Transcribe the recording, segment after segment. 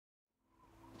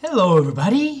Hello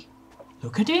everybody!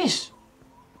 Look at this!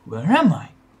 Where am I?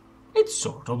 It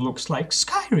sort of looks like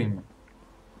Skyrim.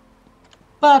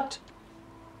 But...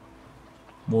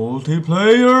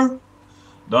 multiplayer?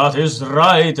 That is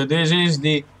right, this is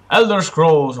the Elder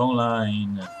Scrolls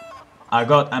Online. I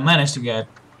managed to get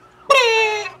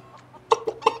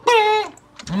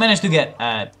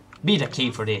a beta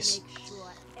key for this.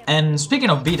 And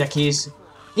speaking of beta keys,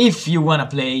 if you wanna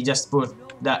play, just put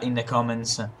that in the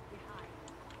comments.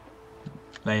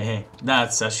 Like, hey,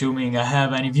 that's assuming I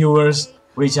have any viewers,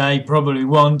 which I probably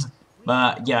won't.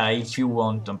 But yeah, if you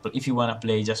wanna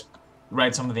play, just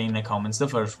write something in the comments. The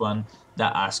first one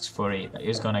that asks for it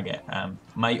is gonna get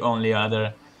my only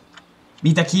other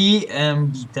beta key. I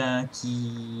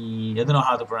don't know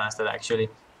how to pronounce that actually.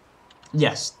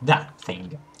 Yes, that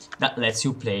thing that lets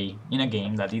you play in a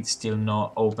game that is still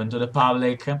not open to the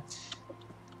public.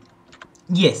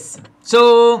 Yes,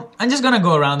 so I'm just gonna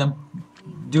go around and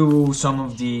do some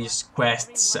of these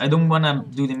quests. I don't wanna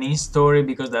do the main story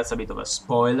because that's a bit of a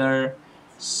spoiler.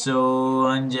 So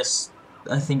I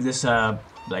think there's a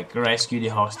like rescue the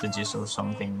hostages or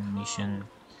something mission.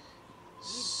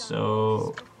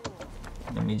 So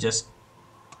let me just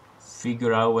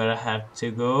figure out where I have to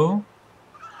go.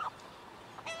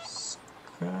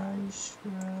 I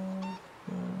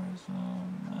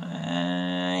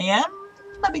am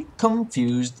a bit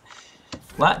confused.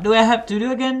 What do I have to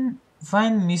do again?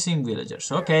 Find missing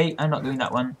villagers. Okay, I'm not doing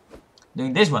that one.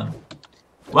 Doing this one.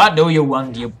 What do you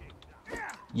want, you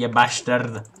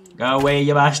bastard? Go away,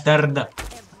 you bastard.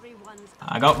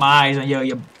 I got my eyes on you,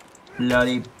 you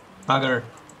bloody bugger.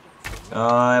 Go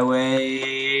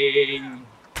away.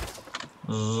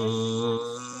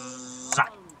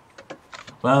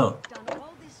 Well,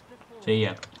 see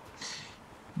ya.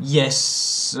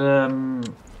 Yes, I'm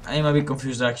a bit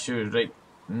confused actually, right?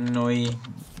 No,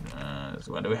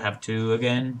 so what do we have to do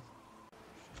again?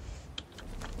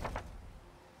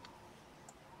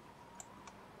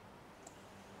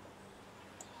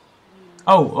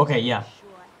 Oh, okay, yeah.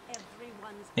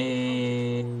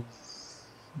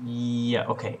 Yeah,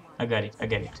 okay, I got it.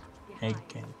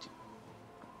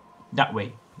 That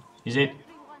way, is it?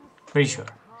 Pretty sure.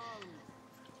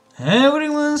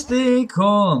 Everyone stay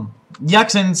calm. The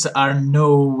accents are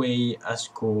no way as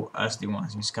cool as the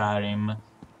ones in Skyrim.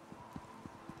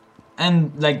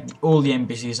 And like all the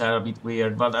NPCs are a bit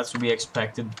weird, but that's to be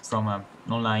expected from an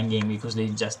online game because they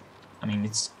just, I mean,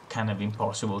 it's kind of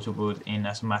impossible to put in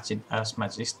as much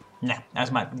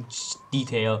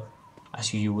detail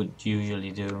as you would usually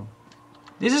do.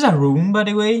 This is a room, by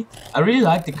the way. I really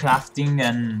like the crafting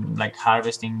and like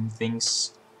harvesting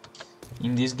things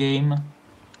in this game.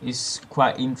 It's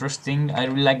quite interesting. I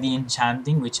really like the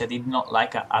enchanting, which I did not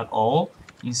like at all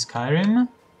in Skyrim.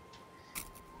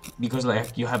 Because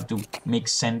like you have to make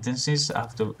sentences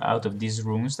out of these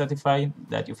rooms that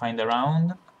you find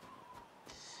around.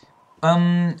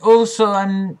 Also,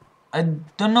 I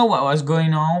don't know what was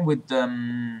going on with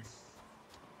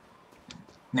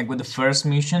like with the first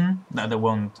mission that I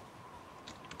won't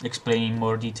explain in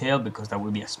more detail because that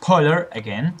will be a spoiler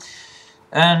again.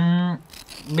 And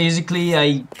basically,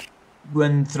 I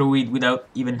went through it without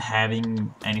even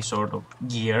having any sort of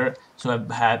gear, so I've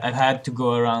had to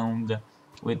go around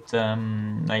with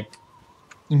like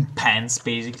in pants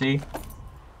basically,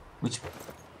 which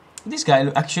this guy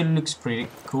actually looks pretty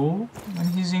cool when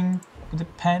he's in the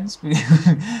pants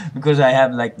because I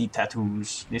have like these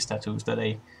tattoos that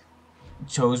I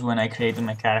chose when I created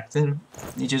my character,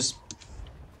 which is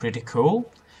pretty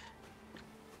cool.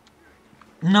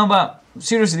 No, but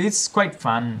seriously, it's quite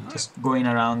fun just going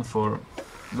around for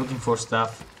looking for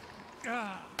stuff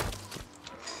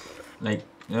like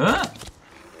no!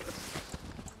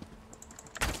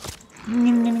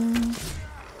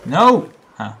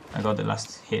 Huh, I got the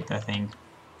last hit, I think.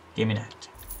 Give me that.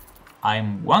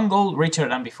 I'm 1 gold richer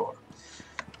than before.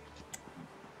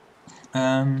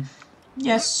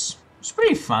 Yes, it's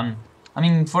pretty fun. I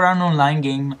mean, for an online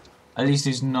game, at least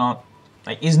it's not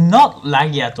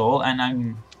laggy at all. And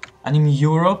I'm in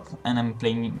Europe, and I'm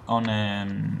playing on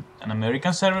an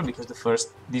American server because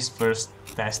these first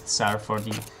tests are for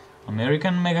the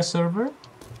American mega server,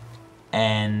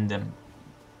 and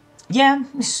yeah,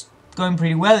 it's going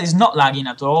pretty well. It's not lagging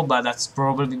at all, but that's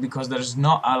probably because there's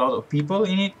not a lot of people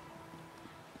in it,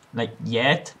 like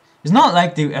yet. It's not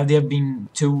like they have been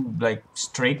too like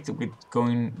strict with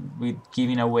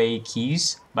giving away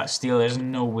keys, but still there's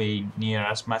no way near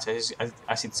as much as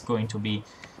it's going to be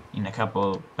in a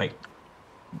couple like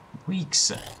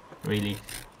weeks, really.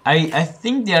 I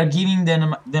think they are giving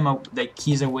them like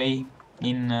keys away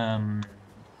in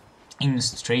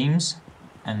streams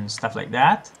and stuff like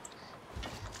that.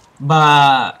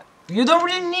 But you don't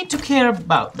really need to care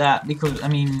about that because, I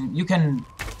mean, you can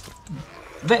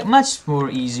much more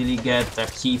easily get a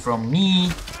key from me,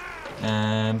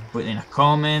 put in a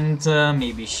comment,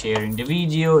 maybe sharing the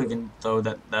video, even though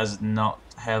that does not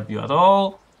help you at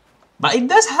all. But it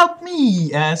does help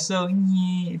me, so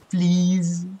yeah,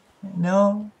 please,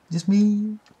 no, just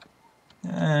me.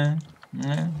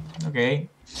 Okay.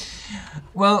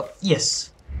 Well,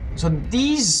 yes. So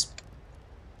this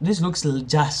looks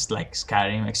just like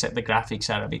Skyrim, except the graphics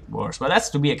are a bit worse. But that's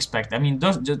to be expected. I mean,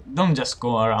 don't just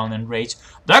go around and rage.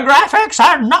 The graphics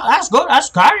are not as good as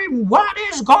Skyrim. What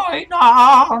is going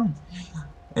on?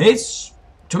 It's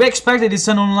to be expected. It's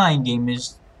an online game.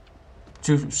 Is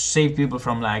to save people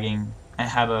from lagging and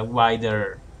have a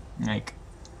wider, like,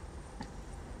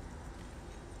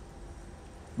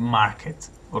 market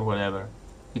or whatever.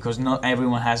 Because not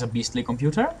everyone has a beastly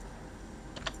computer.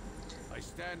 I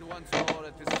stand once more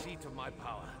at the seat of my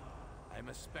power. I am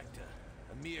a spectre,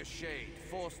 a mere shade,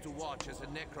 forced to watch as a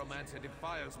necromancer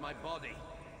defiles my body.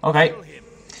 Okay.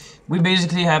 We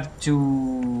basically have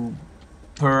to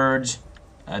purge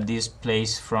this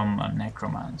place from a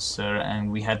necromancer,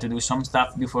 and we had to do some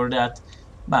stuff before that.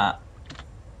 But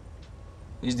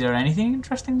is there anything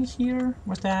interesting here?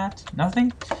 What's that?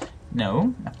 Nothing?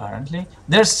 No, apparently.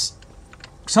 There's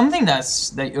something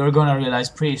that you're gonna realize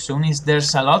pretty soon is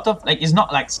there's a lot of, like, it's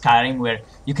not like Skyrim where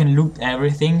you can loot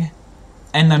everything,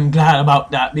 and I'm glad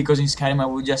about that because in Skyrim I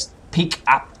would just pick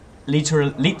up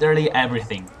literally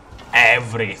everything.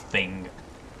 Everything.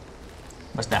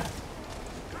 What's that?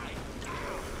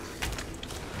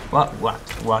 What?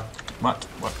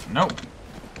 No.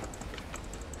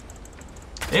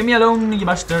 Leave me alone, you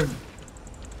bastard.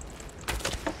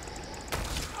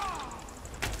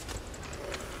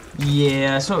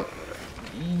 Yeah, so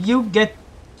you get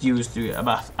used to it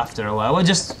after a while. Well,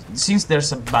 just since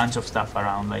there's a bunch of stuff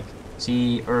around, like,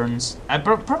 see, urns.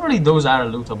 Probably those are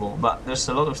lootable, but there's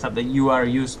a lot of stuff that you are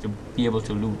used to be able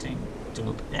to loot.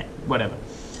 Yeah, whatever.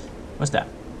 What's that?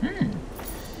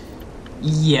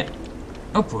 Yeah.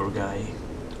 Oh, poor guy.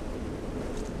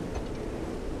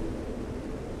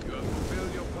 You have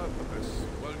fulfilled your purpose.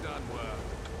 Well done, worm.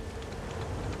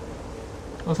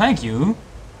 Well, thank you,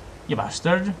 you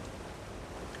bastard.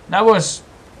 That was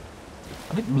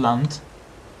a bit blunt.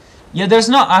 Yeah, there's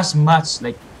not as much,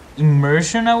 like,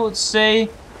 immersion, I would say,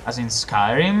 as in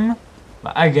Skyrim.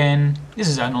 But again, this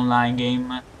is an online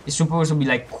game. It's supposed to be,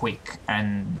 like, quick,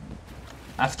 and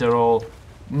after all,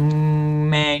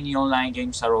 many online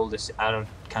games are are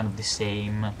kind of the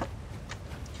same.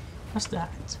 What's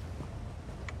that?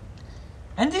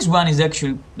 And this one is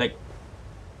actually, like,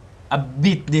 a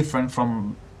bit different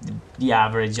from the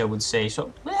average, I would say.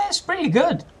 So, yeah, it's pretty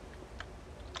good.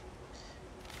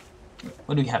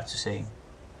 What do you have to say?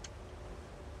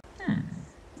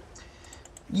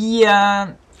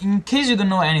 Yeah, in case you don't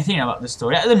know anything about the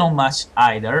story, I don't know much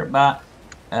either, but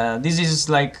this is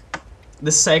like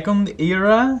the second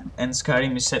era, and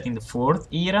Skyrim is set in the fourth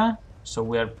era, so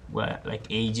we're like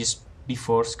ages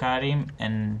before Skyrim,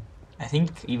 and I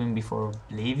think even before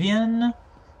Oblivion.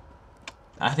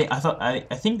 I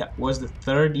think that was the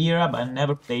third era, but I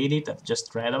never played it. I've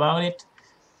just read about it.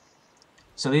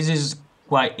 So this is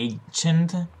quite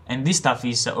ancient, and this stuff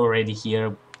is already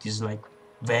here. This is like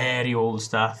very old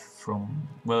stuff from,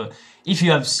 well, if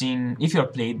you have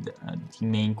played the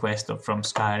main quest from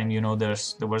Skyrim, you know there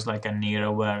was like an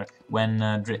era where when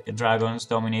dragons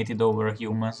dominated over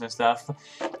humans and stuff.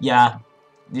 Yeah,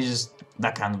 this is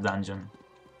that kind of dungeon.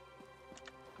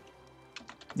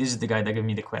 This is the guy that gave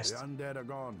me the quest. The undead are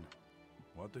gone.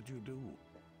 What did you do?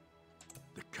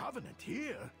 The Covenant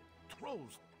here?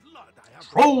 Troll's blood. I have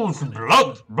Troll's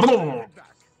blood.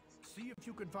 See if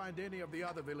you can find any of the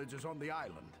other villages on the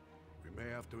island. We may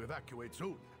have to evacuate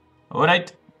soon.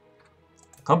 Alright.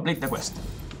 Complete the quest.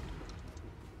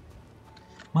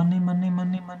 Money, money,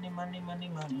 money, money, money, money,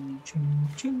 money. Ching,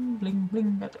 ching, bling,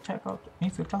 bling. At the checkout.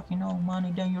 If you're talking no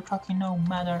money, then you're talking no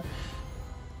matter.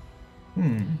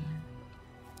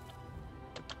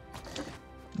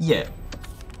 Yeah.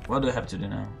 What do I have to do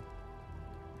now?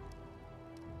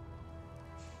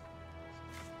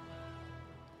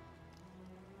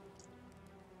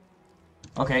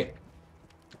 Okay.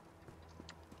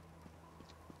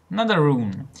 Another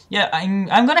rune. Yeah,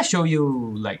 I'm gonna show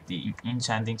you like the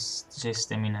enchanting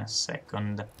system in a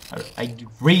second. I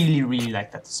really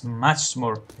like that. It's much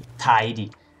more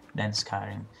tidy than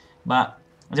Skyrim. But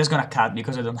I'm just gonna cut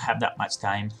because I don't have that much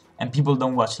time. And people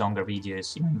don't watch longer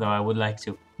videos, even though I would like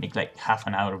to make like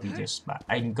half-an-hour videos. But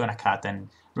I'm gonna cut and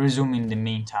resume in the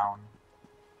main town.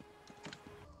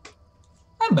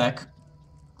 I'm back.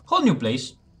 Whole new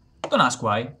place. Don't ask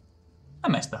why. I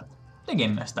messed up. The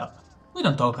game messed up. We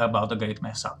don't talk about a great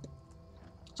mess up.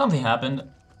 Something happened.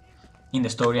 In the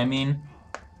story, I mean.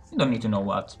 You don't need to know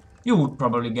what. You would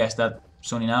probably guess that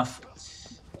soon enough.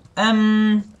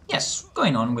 Yes,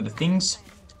 going on with the things.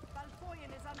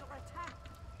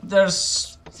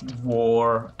 There's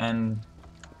war and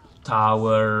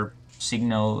tower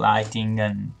signal lighting,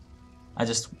 and I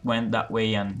just went that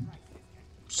way and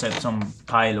set some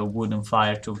pile of wood on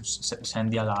fire to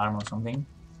send the alarm or something.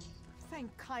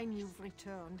 Thank kind you've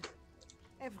returned.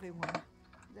 Everyone.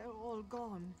 They're all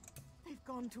gone. They've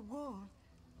gone to war.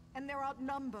 And they're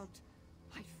outnumbered.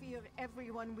 I fear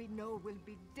everyone we know will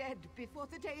be dead before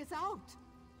the day is out.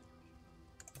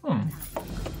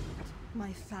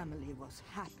 My family was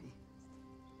happy.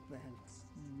 Well,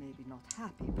 maybe not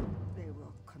happy, but they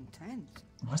were content.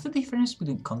 What's the difference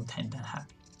between content and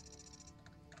happy?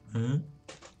 The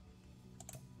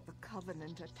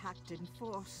Covenant attacked in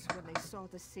force when they saw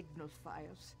the signal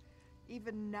fires.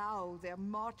 Even now, they're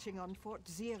marching on Fort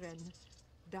Ziren.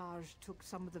 Daj took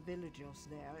some of the villagers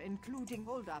there, including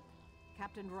Uldup.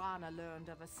 Captain Rana learned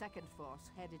of a second force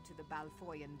headed to the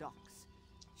Balfoyan docks.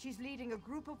 She's leading a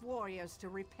group of warriors to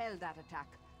repel that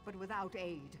attack, but without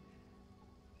aid.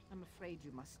 I'm afraid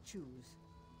you must choose.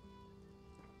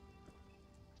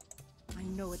 I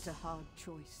know it's a hard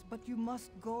choice, but you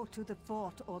must go to the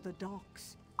fort or the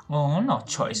docks. Oh, not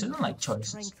choices. I don't like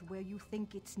choices. Strength where you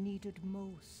think it's needed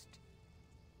most.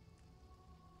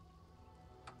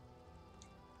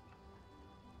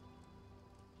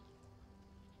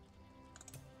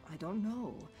 I don't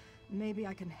know. Maybe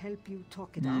I can help you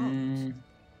talk it out.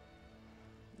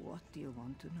 What do you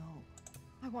want to know?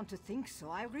 I want to think so,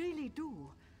 I really do.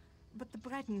 But the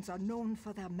Bretons are known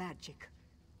for their magic.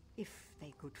 If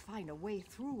they could find a way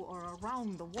through or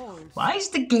around the walls... Why is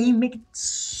the game making...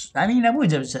 I mean, I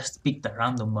would have just picked a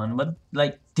random one, but,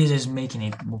 like, this is making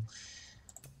it...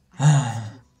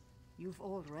 You've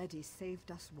already saved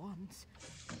us once.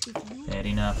 Fair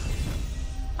enough.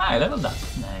 I leveled up.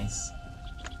 Nice.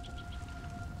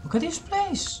 Look at this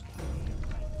place.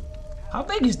 How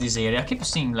big is this area? I keep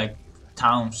seeing, like,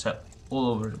 towns all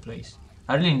over the place.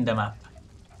 I really need the map.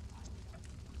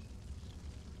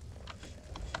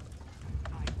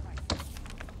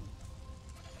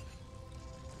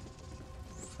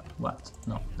 What?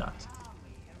 No, that.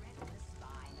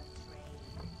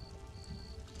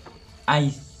 I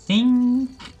think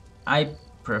I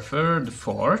prefer the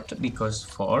fort because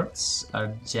forts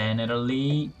are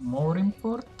generally more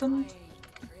important.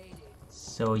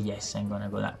 So yes, I'm gonna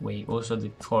go that way. Also,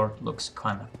 the fort looks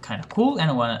kind of cool, and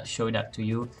I wanna show that to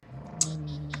you.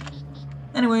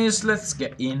 Anyways, let's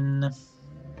get in.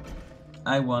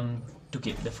 I want to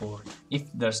keep the fort.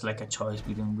 If there's like a choice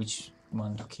between which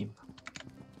one to keep,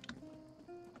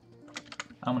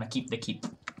 I'm gonna keep the keep.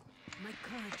 My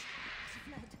courage has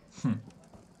fled.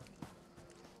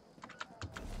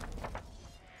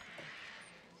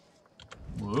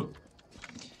 Whoa.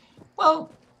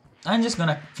 Well, I'm just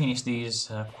gonna finish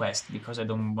this quest because I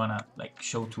don't wanna like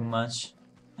show too much,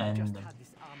 and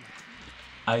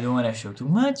I don't wanna show too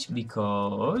much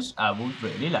because I would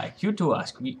really like you to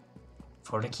ask me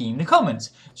for the key in the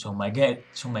comments, so my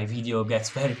video gets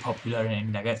very popular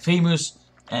and I get famous,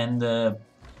 and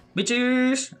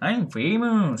bitches, I'm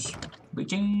famous,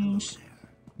 bitches.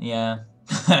 Yeah,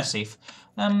 safe.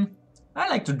 I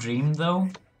like to dream though.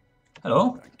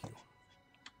 Hello. Thank you.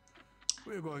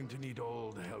 We're going to need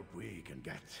all the help we can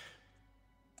get.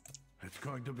 It's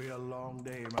going to be a long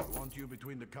day. I want you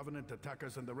between the Covenant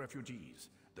attackers and the refugees.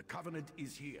 The Covenant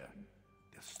is here.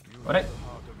 Destroy Alright. the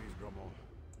heart of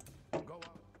Isgramon. Go on.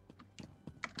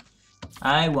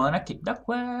 I wanna keep the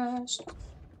quest.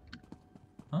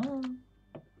 Oh.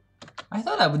 I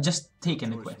thought I would just take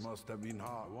any Choice quest. must have been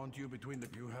hard. I want you between the...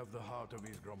 You have the heart of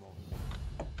Isgramon.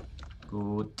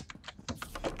 Good.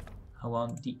 I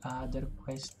want the other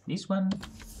quest. This one.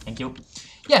 Thank you.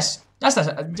 Yes, just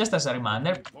as a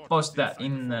reminder, post that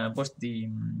in post the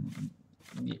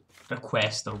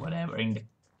request or whatever in the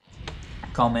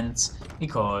comments,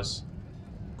 because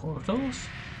portals.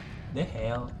 The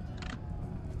hell.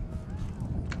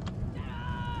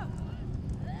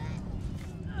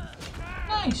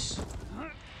 Nice.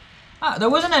 Ah, there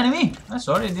was an enemy. I'm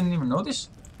sorry, I didn't even notice.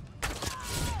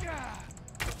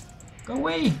 Go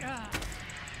away.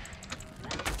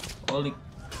 Holy...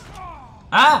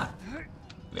 Ah!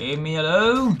 Leave me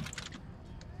alone.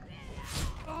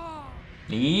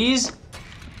 Please.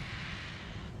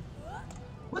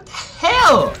 What the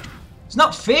hell? It's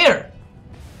not fair.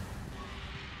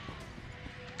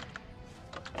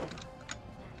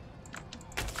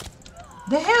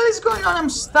 The hell is going on? I'm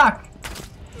stuck.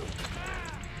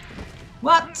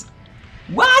 What?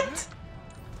 What?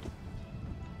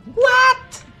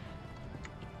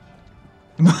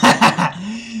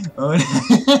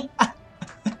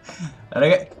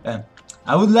 Okay,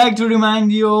 I would like to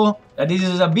remind you that this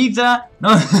is a beta.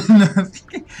 No, no,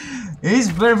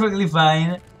 it's perfectly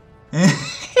fine.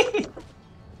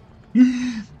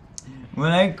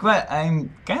 Well,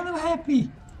 I'm kind of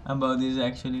happy about this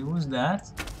actually. Who's that?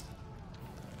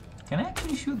 Can I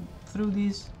actually shoot through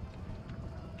this?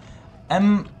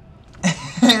 Am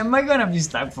I gonna be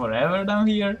stuck forever down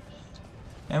here?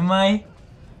 Am I?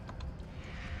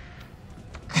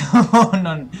 Come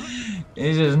on,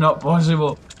 this is not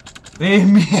possible. Leave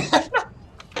me.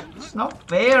 It's not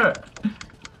fair.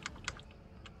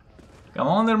 Come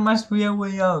on, there must be a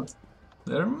way out.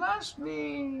 There must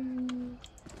be.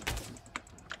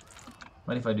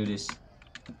 What if I do this?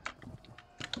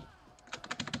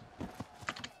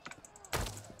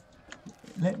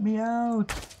 Let me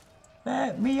out.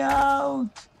 Let me out.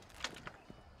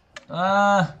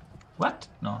 What?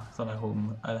 No, I thought at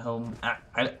home.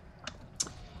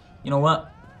 You know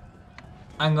what?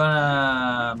 I'm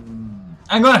gonna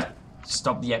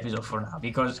stop the episode for now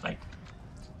because like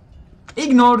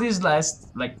ignore this last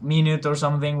like minute or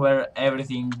something where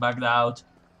everything bugged out.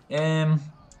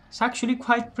 It's actually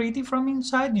quite pretty from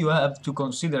inside. You have to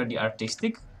consider the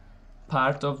artistic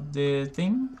part of the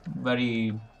thing.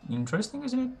 Very interesting,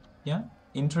 isn't it? Yeah,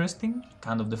 interesting.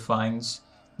 Kind of defines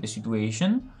the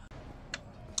situation.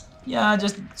 Yeah,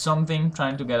 just something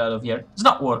trying to get out of here. It's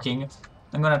not working.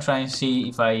 I'm gonna try and see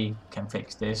if I can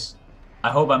fix this.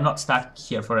 I hope I'm not stuck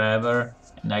here forever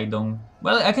and I don't...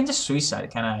 Well, I can just suicide,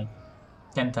 can I?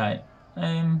 Can't I?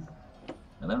 I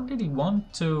don't really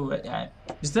want to...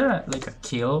 is there like a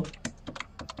kill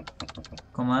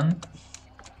command?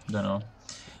 Don't know.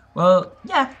 Well,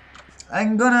 yeah.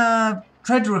 I'm gonna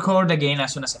try to record again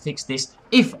as soon as I fix this.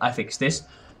 If I fix this.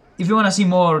 If you wanna see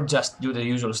more, just do the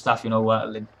usual stuff, you know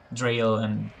what, drill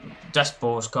and just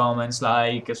post comments,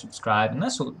 like, subscribe, and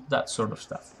that sort of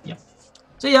stuff. Yeah.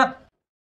 So yeah,